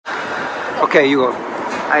Okay, you go.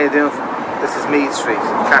 How you doing? This is Meath Street,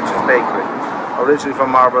 Catcher's Bakery. Originally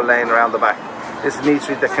from Marrowbone Lane around the back. This is Meath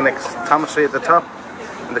Street that connects Thomas Street at the top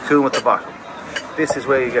and the Crowe at the bottom. This is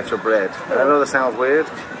where you get your bread. And I know this sounds weird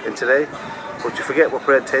in today, but you forget what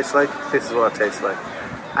bread tastes like. This is what it tastes like.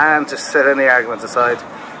 And to set any arguments aside,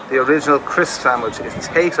 the original crisp sandwich is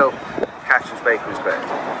Tato Catcher's Bakery's bread.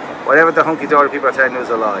 Whatever the hunky-dory people are telling you is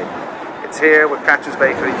a lie. It's here with Catcher's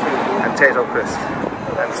Bakery and Tato Crisp.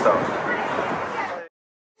 End of story.